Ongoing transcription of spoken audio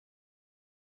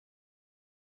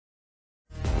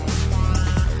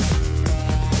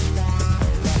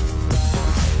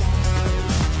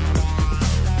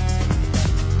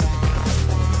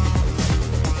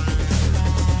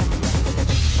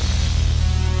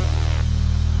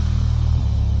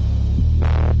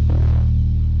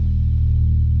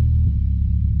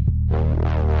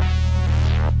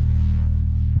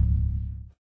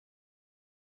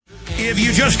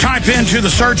just type into the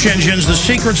search engines The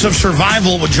Secrets of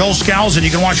Survival with Joel Skousen,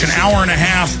 you can watch an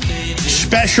hour-and-a-half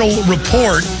special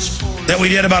report that we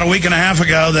did about a week and a half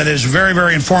ago that is very,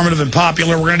 very informative and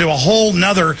popular. We're going to do a whole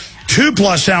nother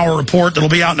 2+ hour report that'll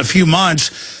be out in a few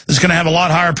months. It's going to have a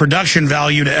lot higher production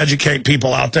value to educate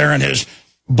people out there. And his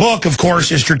book, of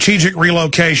course, is Strategic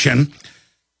Relocation,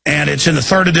 and it's in the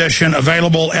 3rd edition,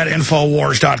 available at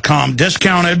Infowars.com,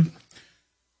 discounted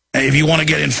if you want to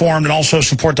get informed and also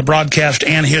support the broadcast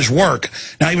and his work.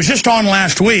 Now, he was just on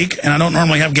last week, and I don't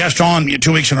normally have guests on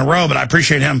 2 weeks in a row, but I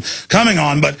appreciate him coming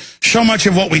on. But so much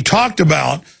of what we talked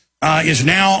about is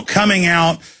now coming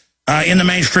out in the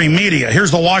mainstream media.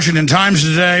 Here's the Washington Times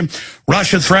today.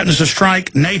 Russia threatens to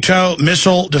strike NATO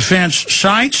missile defense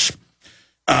sites.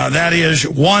 That is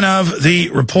one of the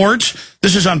reports.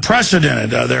 This is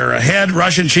unprecedented. Their head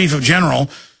Russian chief of general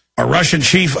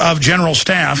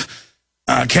staff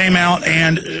came out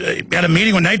and had a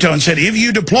meeting with NATO and said, if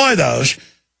you deploy those,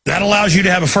 that allows you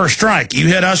to have a first strike. You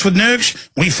hit us with nukes,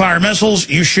 we fire missiles,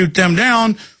 you shoot them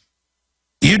down,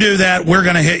 you do that, we're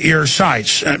going to hit your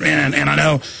sites. And I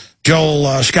know Joel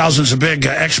Skousen's a big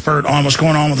expert on what's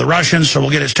going on with the Russians, so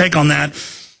we'll get his take on that.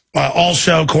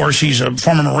 Also, of course, he's a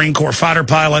former Marine Corps fighter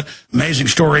pilot. Amazing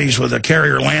stories with the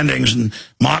carrier landings and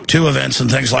Mach 2 events and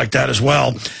things like that as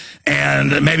well.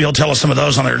 And maybe he'll tell us some of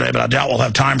those on there today, but I doubt we'll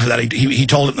have time for that. He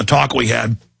told it in the talk we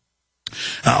had.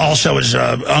 Also, his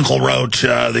uncle wrote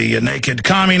The Naked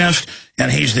Communist,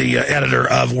 and he's the editor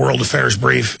of World Affairs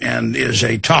Brief and is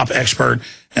a top expert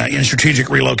in strategic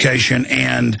relocation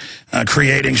and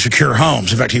creating secure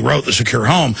homes. In fact, he wrote The Secure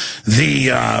Home,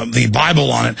 the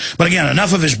Bible on it. But again,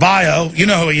 enough of his bio. You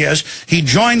know who he is. He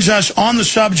joins us on the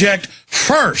subject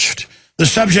first. The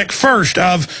subject first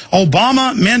of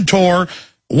Obama mentor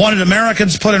wanted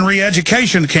Americans put in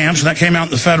re-education camps, and that came out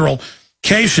in the federal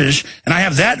cases. And I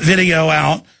have that video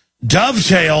out,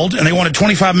 dovetailed, and they wanted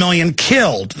 25 million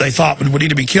killed, they thought would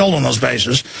need to be killed on those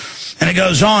bases. And it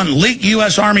goes on, leaked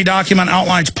U.S. Army document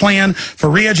outlines plan for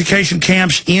re-education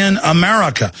camps in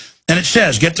America. And it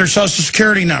says, get their Social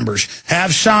Security numbers,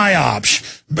 have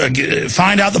PSYOPs,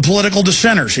 find out the political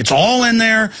dissenters. It's all in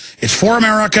there. It's for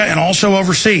America and also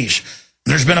overseas.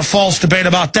 There's been a false debate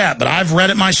about that, but I've read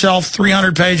it myself,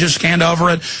 300 pages, scanned over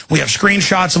it. We have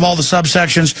screenshots of all the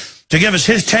subsections to give us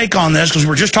his take on this, because we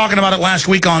were just talking about it last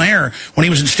week on air when he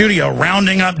was in studio,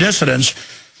 rounding up dissidents.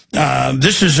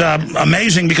 This is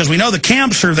amazing because we know the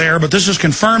camps are there, but this is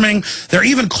confirming. They're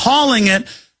even calling it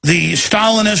the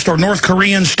Stalinist or North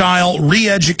Korean style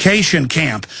re-education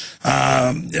camp.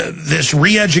 This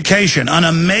re-education, an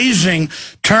amazing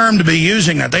term to be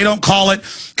using that. They don't call it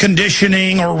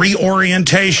conditioning or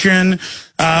reorientation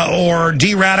or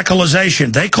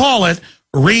de-radicalization. They call it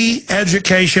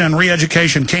re-education and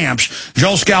re-education camps.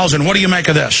 Joel Skousen, what do you make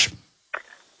of this?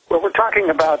 Well, we're talking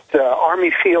about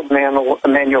Army Field Manual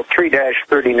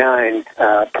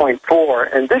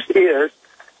 3-39.4, and this is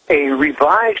a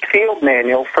revised field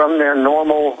manual from their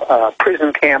normal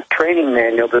prison camp training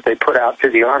manual that they put out to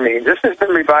the Army. This has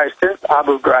been revised since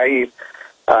Abu Ghraib,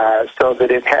 so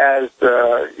that it has,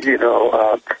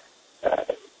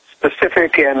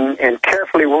 specific and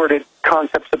carefully worded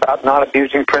concepts about not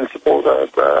abusing principles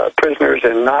of prisoners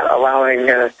and not allowing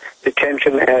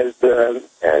detention as...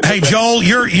 Hey, Joel,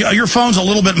 your phone's a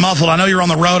little bit muffled. I know you're on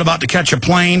the road about to catch a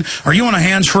plane. Are you on a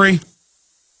hands-free?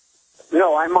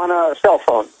 No, I'm on a cell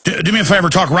phone. Do me a favor,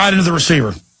 talk right into the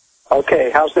receiver. Okay,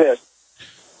 how's this?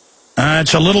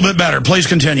 It's a little bit better. Please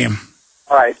continue.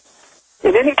 All right.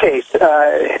 In any case,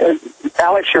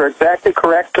 Alex, you're exactly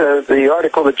correct. The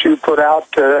article that you put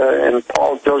out and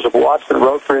Paul Joseph Watson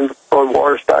wrote for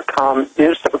Infowars.com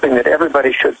is something that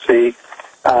everybody should see.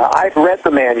 I've read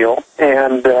the manual,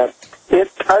 and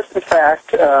it does, in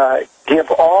fact,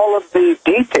 give all of the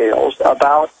details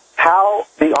about how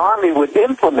the Army would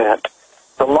implement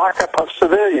the lockup of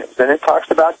civilians, and it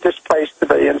talks about displaced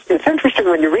civilians. It's interesting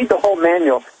when you read the whole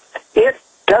manual, it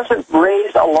doesn't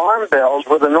raise alarm bells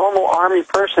with a normal Army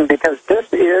person, because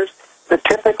this is the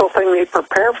typical thing they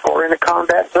prepare for in a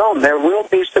combat zone. There will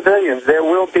be civilians, there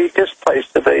will be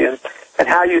displaced civilians, and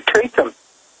how you treat them.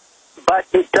 But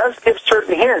it does give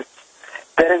certain hints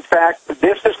that, in fact,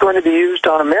 this is going to be used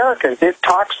on Americans. It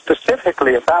talks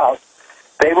specifically about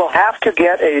they will have to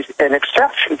get an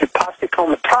exception to posse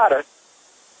comitatus,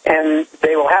 and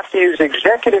they will have to use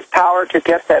executive power to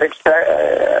get that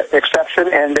exception,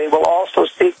 and they will also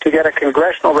seek to get a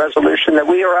congressional resolution that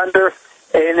we are under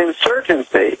an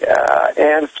insurgency.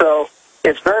 And so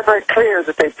it's very, very clear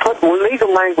that they put legal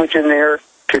language in there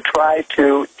to try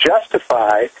to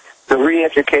justify the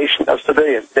re-education of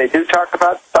civilians. They do talk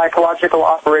about psychological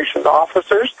operations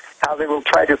officers, how they will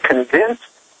try to convince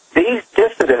these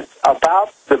dissidents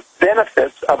about the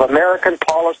benefits of American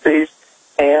policies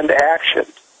and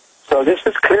actions. So this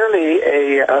is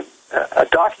clearly a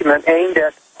document aimed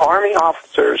at Army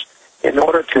officers in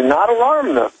order to not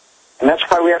alarm them. And that's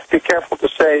why we have to be careful to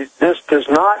say this does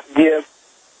not give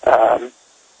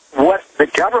what the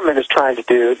government is trying to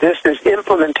do. This is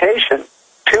implementation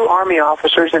to Army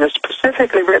officers, and it's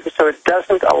specifically written so it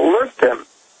doesn't alert them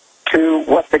to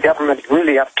what the government is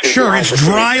really up to. Sure, it's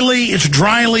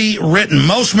dryly written.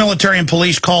 Most military and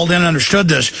police called in and understood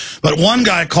this, but one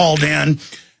guy called in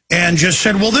and just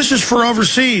said, well, this is for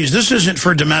overseas. This isn't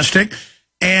for domestic.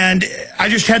 And I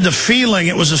just had the feeling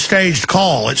it was a staged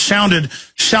call. It sounded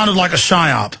like a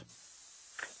psyop.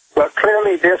 Well,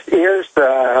 clearly this is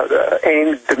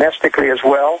aimed domestically as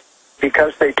well,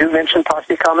 because they do mention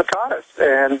posse comitatus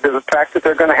and the fact that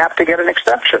they're going to have to get an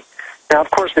exception. Now,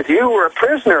 of course, if you were a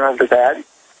prisoner under that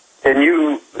and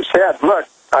you said, look,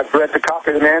 I've read the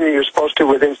copy of the manual, you're supposed to,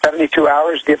 within 72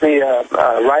 hours, give me a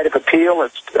right of appeal.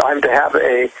 I'm to have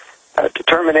a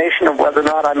determination of whether or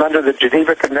not I'm under the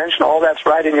Geneva Convention. All that's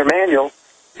right in your manual.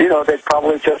 You know, they'd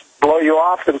probably just blow you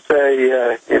off and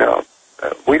say,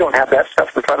 we don't have that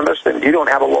stuff in front of us, and you don't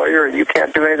have a lawyer, and you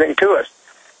can't do anything to us.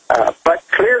 But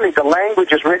clearly the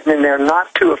language is written in there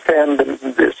not to offend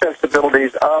the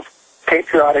sensibilities of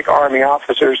patriotic Army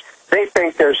officers. They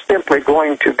think they're simply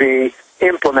going to be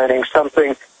implementing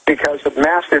something because of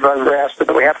massive unrest, and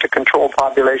that we have to control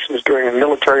populations during a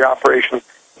military operation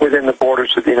within the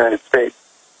borders of the United States.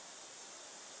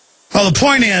 Well, the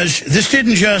point is, this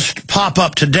didn't just pop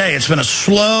up today. It's been a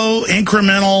slow,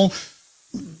 incremental,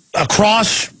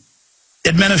 across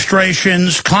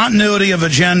administrations, continuity of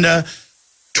agenda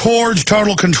towards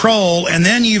total control. And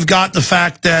then you've got the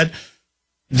fact that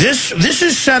this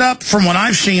is set up, from what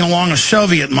I've seen, along a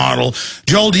Soviet model.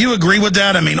 Joel, do you agree with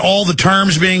that? I mean, all the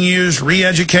terms being used,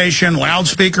 re-education,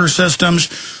 loudspeaker systems,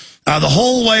 the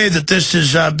whole way that this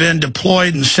has been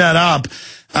deployed and set up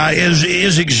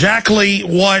is exactly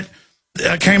what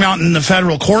came out in the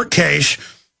federal court case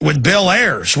with Bill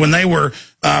Ayers when they were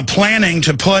planning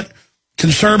to put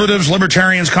conservatives,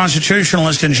 libertarians,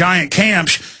 constitutionalists in giant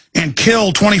camps and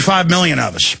kill 25 million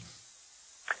of us.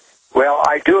 Well,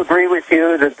 I do agree with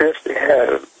you that this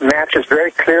matches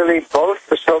very clearly both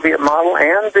the Soviet model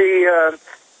and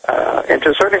and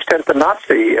to a certain extent the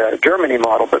Nazi Germany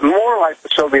model, but more like the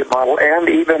Soviet model, and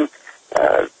even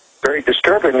very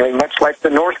disturbingly much like the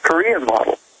North Korean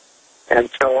model. And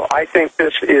so I think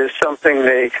this is something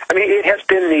it has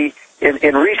been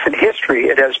in recent history,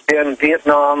 it has been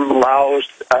Vietnam, Laos,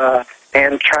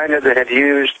 and China that have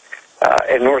used,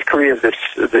 and North Korea,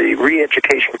 the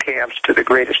re-education camps to the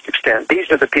greatest extent.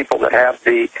 These are the people that have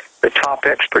the top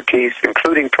expertise,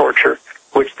 including torture,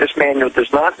 which this manual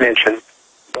does not mention.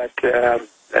 But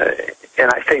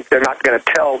and I think they're not going to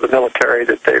tell the military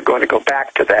that they're going to go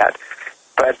back to that.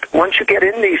 But once you get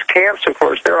in these camps, of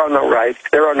course, there are no rights,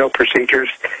 there are no procedures.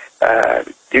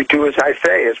 You do as I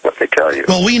say is what they tell you.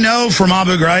 Well, we know from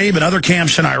Abu Ghraib and other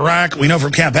camps in Iraq, we know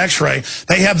from Camp X-Ray,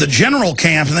 they have the general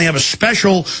camp and they have a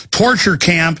special torture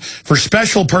camp for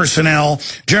special personnel,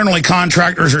 generally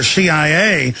contractors or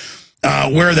CIA,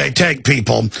 where they take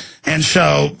people. And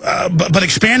so, but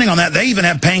expanding on that, they even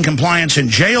have pain compliance in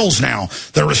jails now.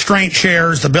 The restraint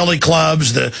chairs, the billy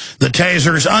clubs, the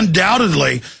tasers.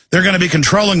 Undoubtedly, they're going to be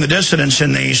controlling the dissidents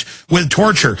in these with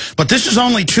torture. But this is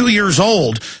only 2 years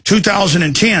old,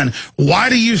 2010. Why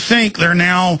do you think they're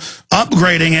now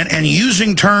upgrading it and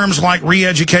using terms like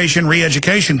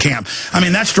re-education camp? I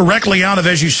mean, that's directly out of,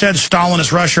 as you said,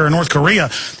 Stalinist Russia or North Korea.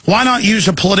 Why not use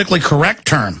a politically correct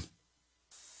term?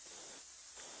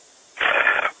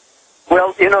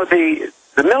 Well, the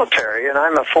military, and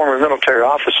I'm a former military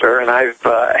officer, and I've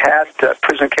had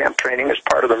prison camp training as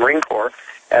part of the Marine Corps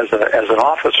as an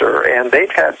officer, and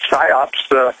they've had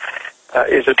PSYOPs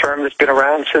is a term that's been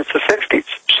around since the 60s.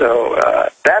 So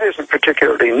that isn't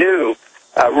particularly new.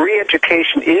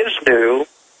 Re-education is new.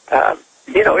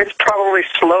 It's probably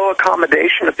slow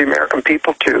accommodation of the American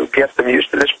people to get them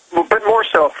used to this, but more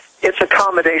so, it's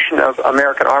accommodation of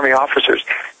American Army officers.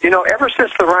 Ever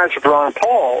since the rise of Ron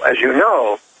Paul, as you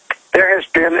know, there has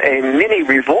been a mini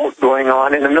revolt going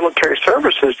on in the military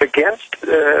services against,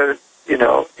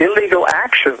 illegal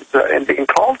actions and being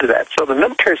called to that. So the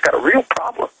military's got a real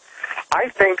problem. I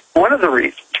think one of the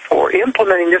reasons for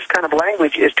implementing this kind of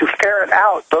language is to ferret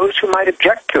out those who might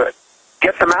object to it,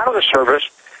 get them out of the service.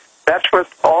 That's what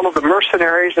all of the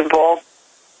mercenaries involved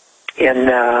in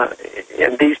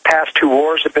these past two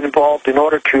wars have been involved in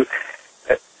order to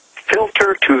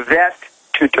filter, to vet,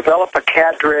 to develop a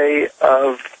cadre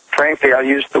of, frankly, I'll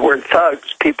use the word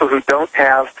thugs, people who don't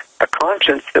have a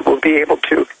conscience that will be able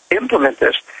to implement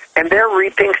this. and they're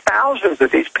reaping thousands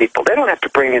of these people. They don't have to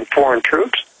bring in foreign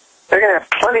troops. They're going to have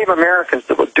plenty of Americans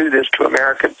that will do this to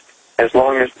Americans as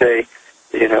long as they,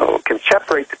 can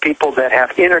separate the people that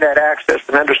have Internet access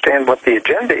and understand what the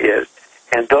agenda is,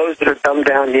 and those that are dumbed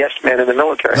down yes men in the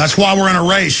military. That's why we're in a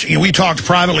race. We talked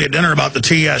privately at dinner about the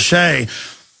TSA.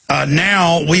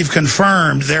 Now we've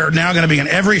confirmed they're now going to be in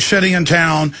every city and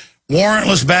town,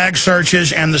 warrantless bag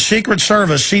searches, and the Secret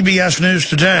Service, CBS News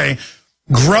today,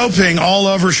 groping all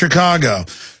over Chicago.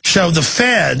 So the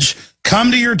feds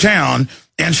come to your town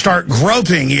and start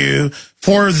groping you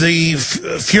for the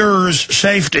Fuhrer's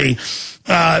safety.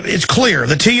 It's clear.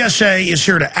 The TSA is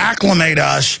here to acclimate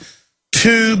us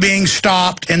to being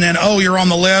stopped, and then, oh, you're on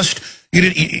the list. You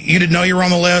didn't know you were on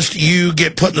the list. You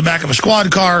get put in the back of a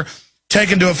squad car,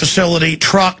 taken to a facility,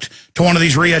 trucked to one of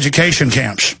these re-education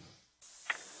camps.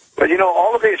 But,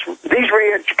 all of these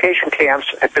re-education camps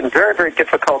have been very, very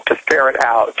difficult to ferret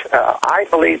out. I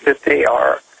believe that they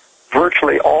are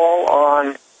virtually all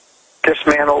on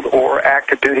dismantled or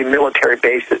active-duty military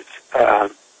bases.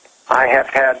 I have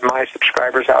had my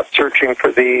subscribers out searching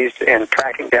for these and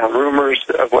tracking down rumors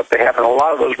of what they have, and a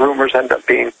lot of those rumors end up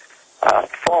being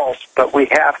false, but we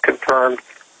have confirmed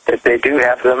that they do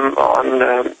have them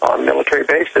on military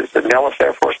bases. The Nellis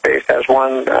Air Force Base has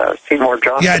one, Seymour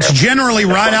Johnson. Yeah, it's generally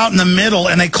right out in the middle,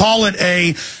 and they call it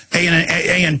a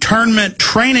internment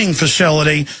training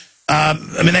facility.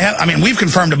 We've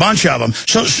confirmed a bunch of them.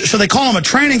 So they call them a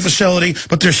training facility,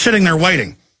 but they're sitting there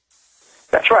waiting.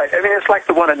 That's right. It's like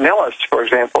the one at Nellis, for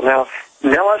example. Now,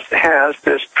 Nellis has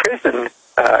this prison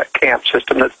camp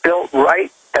system that's built right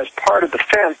as part of the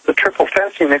fence, the triple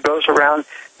fencing that goes around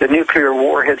the nuclear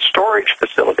warhead storage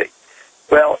facility.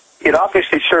 Well, it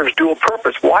obviously serves dual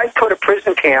purpose. Why put a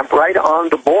prison camp right on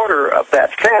the border of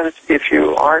that fence if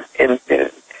you aren't, in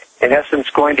essence,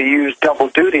 going to use double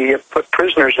duty and put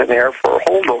prisoners in there for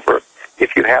holdover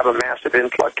if you have a massive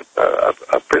influx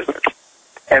of prisoners?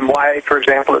 And why, for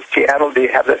example, at Seattle, do you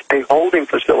have this big holding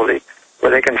facility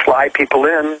where they can fly people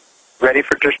in ready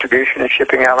for distribution and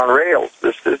shipping out on rails?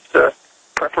 This is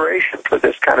preparation for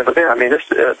this kind of event.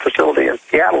 This facility in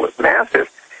Seattle is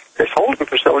massive, this holding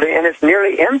facility, and it's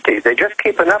nearly empty. They just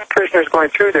keep enough prisoners going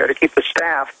through there to keep the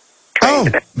staff trained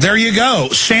in it. There you go.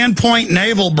 Sandpoint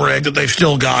Naval Brig that they've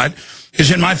still got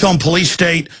is in my film Police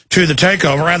State to the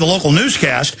Takeover. I had the local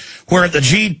newscast where at the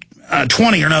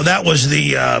G20, that was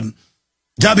the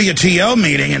WTO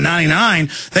meeting in '99,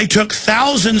 they took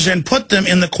thousands and put them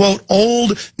in the, quote,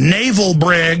 old naval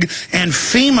brig, and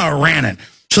FEMA ran it.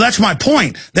 So that's my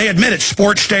point. They admit it's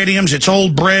sports stadiums, it's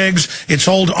old brigs, it's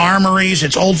old armories,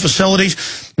 it's old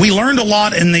facilities. We learned a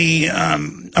lot in the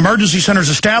Emergency Centers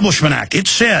Establishment Act. It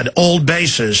said old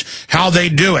bases, how they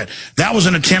do it. That was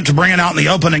an attempt to bring it out in the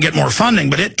open and get more funding,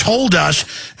 but it told us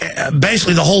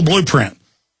basically the whole blueprint.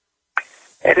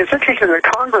 And it's interesting that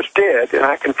Congress did, and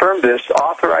I confirmed this,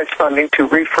 authorize funding to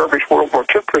refurbish World War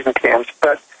II prison camps,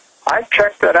 but I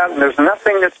checked that out, and there's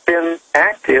nothing that's been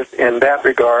active in that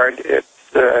regard.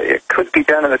 It could be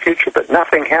done in the future, but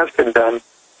nothing has been done.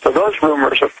 So those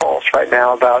rumors are false right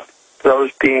now about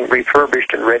those being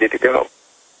refurbished and ready to go.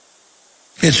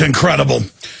 It's incredible.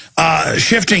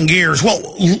 Shifting gears. Well,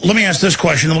 let me ask this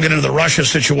question, then we'll get into the Russia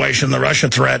situation, the Russia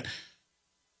threat.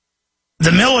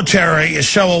 The military is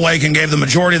so awake and gave the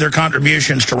majority of their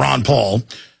contributions to Ron Paul.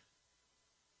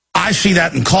 I see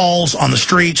that in calls on the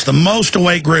streets. The most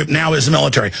awake group now is the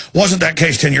military. Wasn't that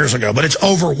case 10 years ago, but it's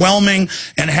overwhelming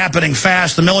and happening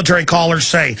fast. The military callers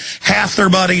say half their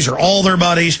buddies or all their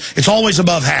buddies. It's always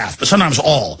above half, but sometimes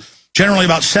all. Generally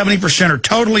about 70% are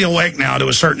totally awake now to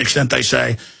a certain extent, they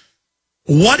say.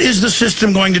 What is the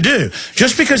system going to do?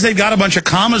 Just because they've got a bunch of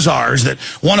commissars that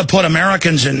want to put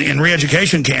Americans in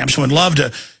re-education camps and would love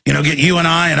to, get you and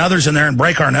I and others in there and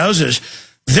break our noses,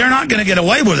 they're not going to get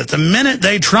away with it. The minute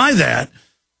they try that,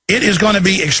 it is going to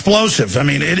be explosive.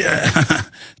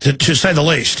 To say the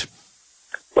least.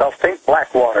 Well, think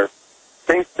Blackwater.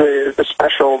 Think the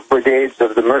special brigades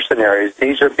of the mercenaries.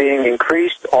 These are being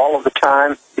increased all of the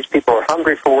time. These people are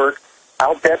hungry for work.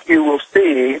 I'll bet you will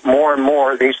see more and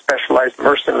more of these specialized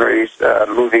mercenaries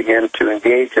moving in to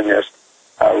engage in this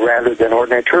rather than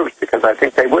ordinary troops, because I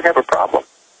think they would have a problem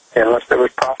unless there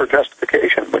was proper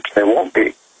justification, which there won't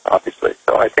be, obviously.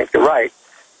 So I think you're right.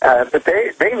 But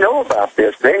they know about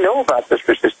this. They know about this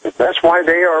resistance. That's why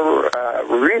they are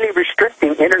really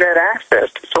restricting Internet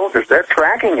access to soldiers. They're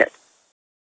tracking it.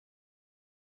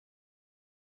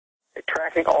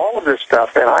 Tracking all of this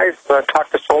stuff, and I've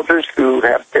talked to soldiers who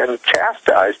have been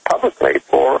chastised publicly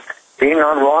for being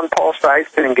on Ron Paul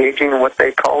sites and engaging in what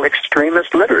they call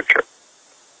extremist literature.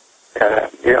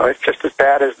 It's just as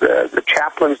bad as the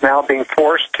chaplains now being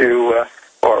forced to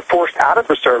or forced out of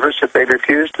the service if they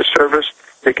refuse to service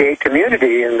the gay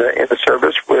community in the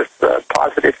service with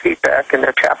positive feedback in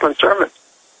their chaplain sermons.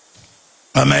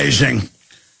 Amazing.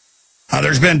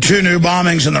 There's been 2 new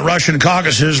bombings in the Russian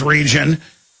Caucasus region.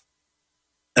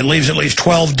 It leaves at least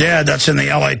 12 dead. That's in the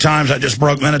LA Times. I just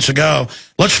broke minutes ago.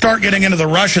 Let's start getting into the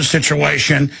Russia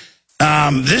situation.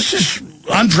 This is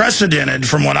unprecedented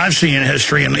from what I've seen in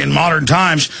history in modern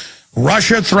times.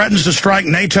 Russia threatens to strike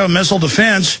NATO missile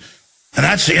defense, and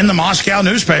that's in the Moscow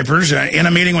newspapers. In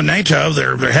a meeting with NATO,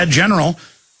 their head general,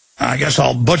 I guess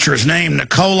I'll butcher his name,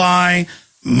 Nikolai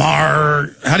how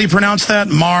do you pronounce that?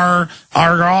 Makarov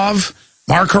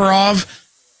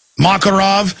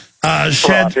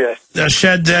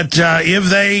said that if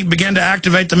they begin to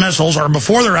activate the missiles, or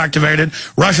before they're activated,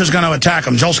 Russia's going to attack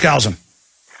them. Joel Skousen.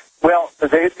 Well,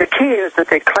 the key is that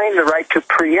they claim the right to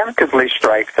preemptively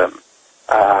strike them.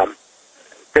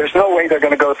 There's no way they're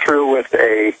going to go through with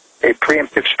a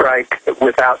preemptive strike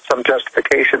without some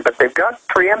justification, but they've got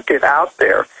preemptive out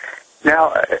there.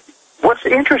 Now, what's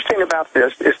interesting about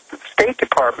this is the State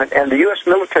Department and the U.S.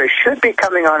 military should be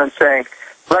coming on and saying,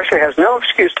 Russia has no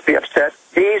excuse to be upset.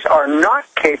 These are not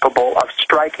capable of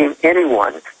striking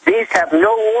anyone. These have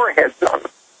no warheads on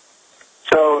them.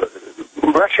 So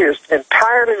Russia is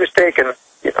entirely mistaken,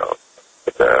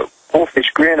 with a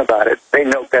wolfish grin about it. They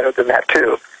know better than that,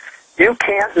 too. You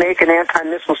can't make an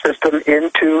anti-missile system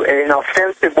into an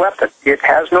offensive weapon. It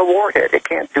has no warhead. It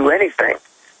can't do anything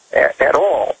at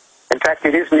all. In fact,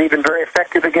 it isn't even very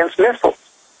effective against missiles.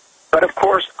 But, of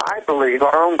course, I believe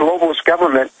our own globalist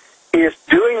government is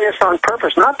doing this on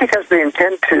purpose, not because they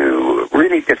intend to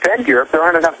really defend Europe. There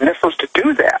aren't enough missiles to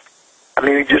do that. I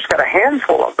mean, we've just got a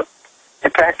handful of them.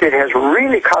 In fact, it has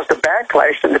really caused a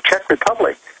backlash in the Czech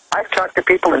Republic. I've talked to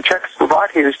people in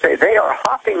Czechoslovakia who say they are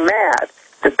hopping mad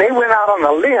that they went out on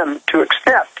a limb to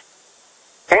accept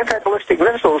anti-ballistic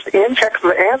missiles in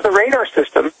Czechoslovakia and the radar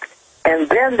system, and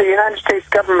then the United States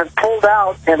government pulled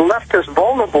out and left us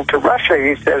vulnerable to Russia.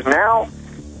 He says now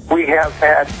we have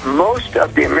had most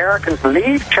of the Americans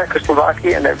leave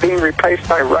Czechoslovakia, and they're being replaced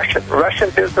by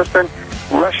Russian businessmen.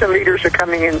 Russian leaders are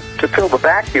coming in to fill the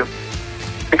vacuum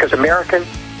because America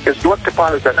is looked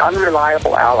upon as an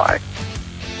unreliable ally.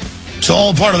 It's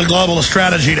all part of the globalist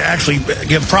strategy to actually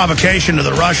give provocation to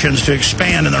the Russians to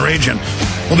expand in the region.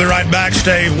 We'll be right back.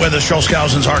 Stay with us. Joel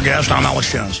Skousen's our guest. I'm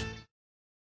Alex Jones.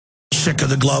 Sick of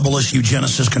the globalist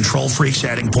eugenicist control freaks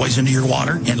adding poison to your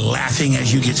water and laughing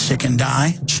as you get sick and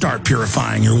die? Start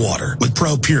purifying your water with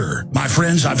ProPure. My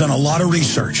friends, I've done a lot of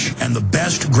research, and the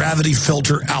best gravity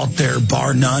filter out there,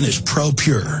 bar none, is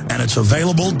ProPure, and it's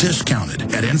available discounted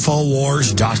at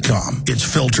Infowars.com. Its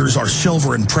filters are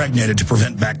silver impregnated to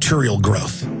prevent bacterial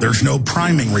growth. There's no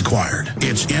priming required.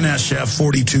 It's NSF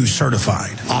 42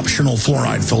 certified. Optional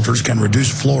fluoride filters can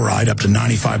reduce fluoride up to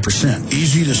 95%.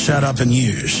 Easy to set up and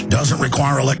use. Doesn't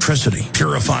require electricity.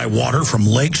 Purify water from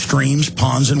lakes, streams,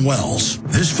 ponds, and wells.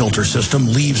 This filter system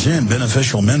leaves in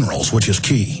beneficial minerals, which is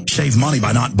key. Save money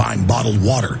by not buying bottled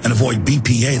water and avoid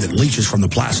BPA that leaches from the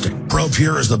plastic.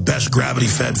 ProPure is the best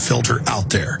gravity-fed filter out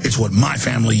there. It's what my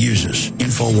family uses.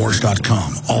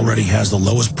 Infowars.com already has the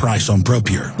lowest price on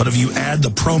ProPure. But if you add the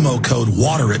promo code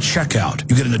WATER at checkout,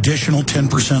 you get an additional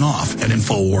 10% off at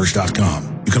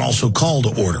Infowars.com. You can also call to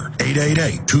order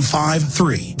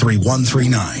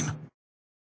 888-253-3139.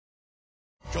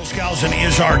 Joel Skousen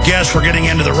is our guest. We're getting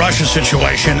into the Russia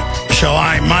situation. So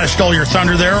I might have stole your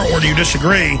thunder there, or do you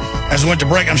disagree? As we went to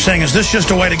break, I'm saying, is this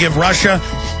just a way to give Russia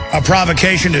a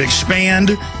provocation to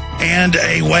expand and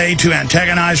a way to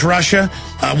antagonize Russia?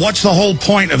 What's the whole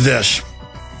point of this?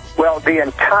 Well, the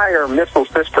entire missile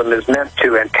system is meant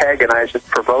to antagonize and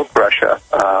provoke Russia.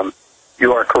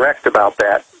 You are correct about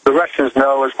that. The Russians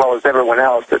know, as well as everyone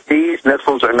else, that these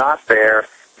missiles are not there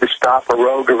to stop a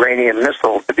rogue Iranian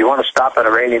missile. If you want to stop an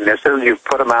Iranian missile, you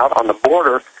put them out on the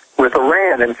border with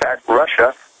Iran. In fact,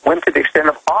 Russia went to the extent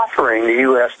of offering the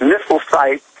U.S. missile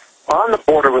sites on the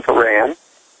border with Iran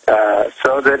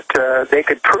so that they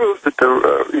could prove that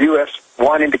the U.S.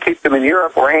 wanting to keep them in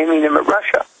Europe or aiming them at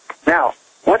Russia. Now,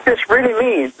 what this really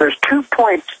means, there's 2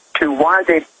 points to why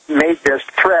they made this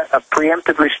threat of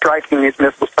preemptively striking these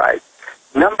missile sites.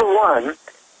 Number one,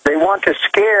 they want to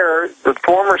scare the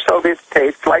former Soviet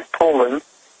states like Poland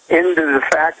into the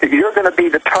fact that you're going to be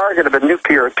the target of a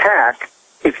nuclear attack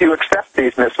if you accept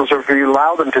these missiles or if you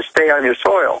allow them to stay on your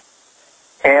soil.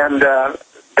 And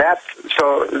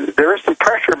so there is some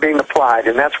pressure being applied,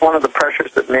 and that's one of the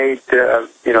pressures that made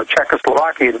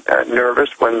Czechoslovakia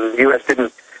nervous when the U.S.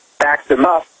 didn't back them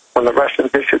up when the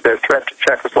Russians issued their threat to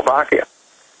Czechoslovakia.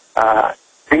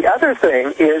 The other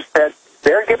thing is that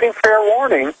they're giving fair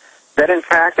warning that, in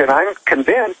fact, and I'm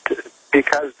convinced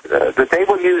because that they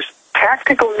will use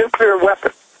tactical nuclear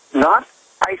weapons, not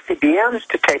ICBMs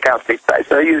to take out these sites.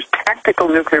 They'll use tactical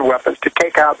nuclear weapons to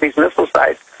take out these missile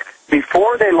sites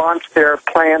before they launch their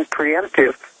planned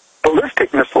preemptive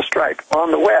ballistic missile strike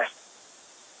on the West,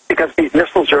 because these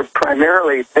missiles are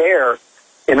primarily there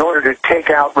in order to take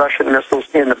out Russian missiles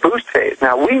in the boost phase.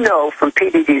 Now, we know from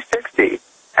PDD-60,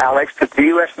 Alex, that the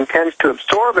U.S. intends to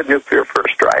absorb a nuclear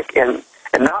first strike and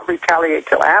not retaliate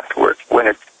till afterwards when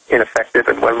it's ineffective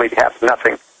and when we have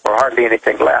nothing or hardly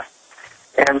anything left.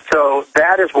 And so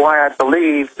that is why I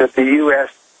believe that the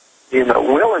U.S.,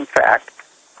 will in fact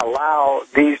allow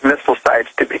these missile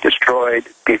sites to be destroyed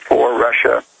before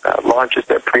Russia launches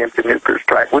their preemptive nuclear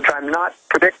strike, which I'm not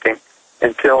predicting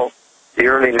until the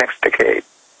early next decade.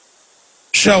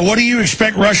 So what do you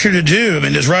expect Russia to do? I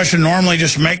mean, does Russia normally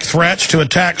just make threats to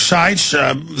attack sites,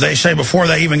 they say, before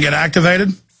they even get activated?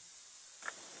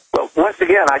 Well, once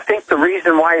again, I think the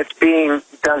reason why it's being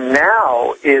done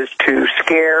now is to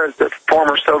scare the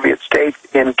former Soviet states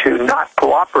into not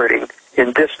cooperating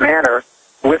in this manner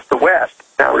with the West.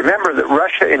 Now, remember that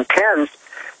Russia intends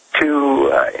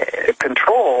to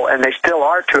control, and they still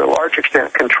are to a large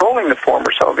extent, controlling the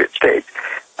former Soviet states.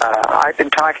 I've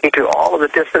been talking to all of the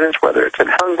dissidents, whether it's in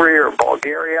Hungary or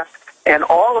Bulgaria, and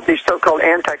all of these so-called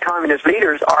anti-communist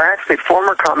leaders are actually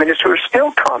former communists who are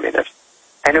still communists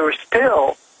and who are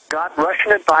still got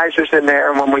Russian advisors in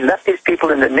there. And when we let these people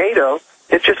into NATO,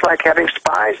 it's just like having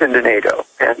spies into NATO.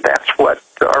 And that's what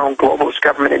our own globalist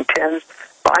government intends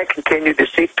by continuing to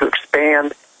seek to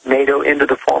expand NATO into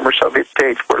the former Soviet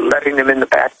states. We're letting them in the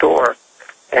back door.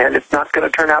 And it's not going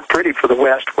to turn out pretty for the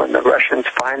West when the Russians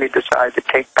finally decide to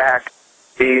take back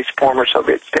these former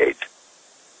Soviet states.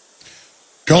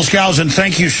 Joel Skousen,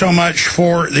 thank you so much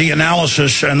for the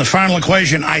analysis. And the final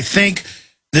equation, I think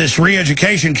this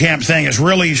re-education camp thing is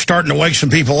really starting to wake some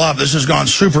people up. This has gone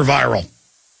super viral.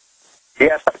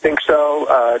 Yes, I think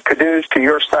so. Kudos to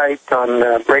your site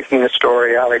on breaking the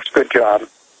story, Alex. Good job.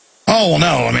 Oh, well,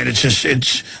 no. I mean,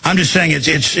 I'm just saying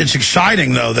it's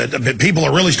exciting, though, that people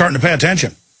are really starting to pay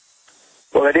attention.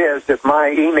 Well, it is. If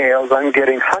my emails, I'm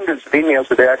getting hundreds of emails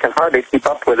a day. I can hardly keep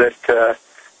up with it,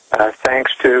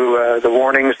 thanks to the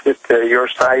warnings that your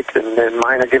site and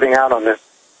mine are giving out on this.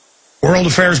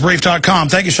 WorldAffairsBrief.com.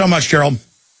 Thank you so much, Gerald.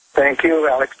 Thank you,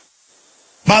 Alex.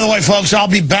 By the way, folks, I'll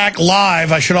be back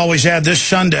live, I should always add, this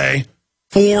Sunday,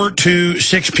 4 to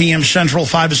 6 p.m. Central,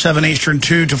 5 to 7 Eastern,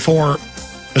 2 to 4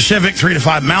 Pacific, 3 to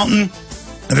 5 Mountain.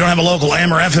 If you don't have a local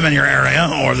AM or FM in your area,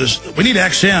 or we need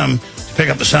XM to pick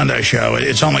up the Sunday show.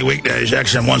 It's only weekdays,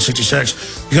 XM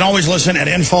 166. You can always listen at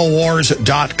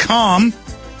Infowars.com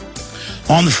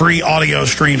on the free audio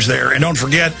streams there. And don't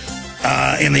forget,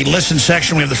 in the listen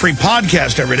section, we have the free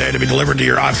podcast every day to be delivered to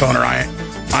your iPhone or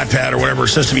iPad or whatever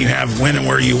system you have, when and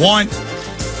where you want.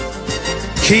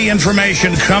 Key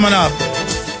information coming up.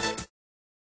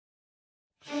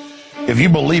 If you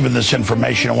believe in this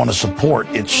information and want to support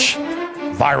its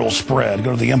viral spread,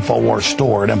 go to the Infowars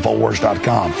Store at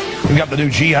Infowars.com. We've got the new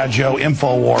G.I. Joe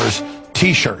Infowars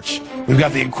T-shirts. We've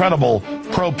got the incredible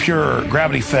Pro Pure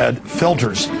gravity-fed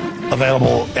filters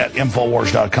available at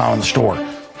Infowars.com in the store.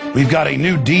 We've got a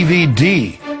new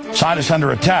DVD, Scientists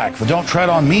Under Attack, the Don't Tread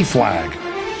on Me flag.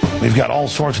 We've got all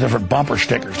sorts of different bumper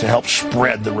stickers to help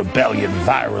spread the rebellion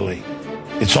virally.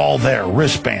 It's all there.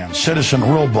 Wristbands, citizen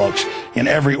rule books in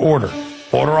every order.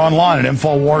 Order online at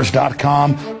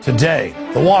Infowars.com today.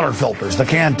 The water filters, the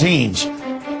canteens.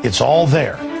 It's all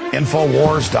there.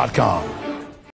 Infowars.com.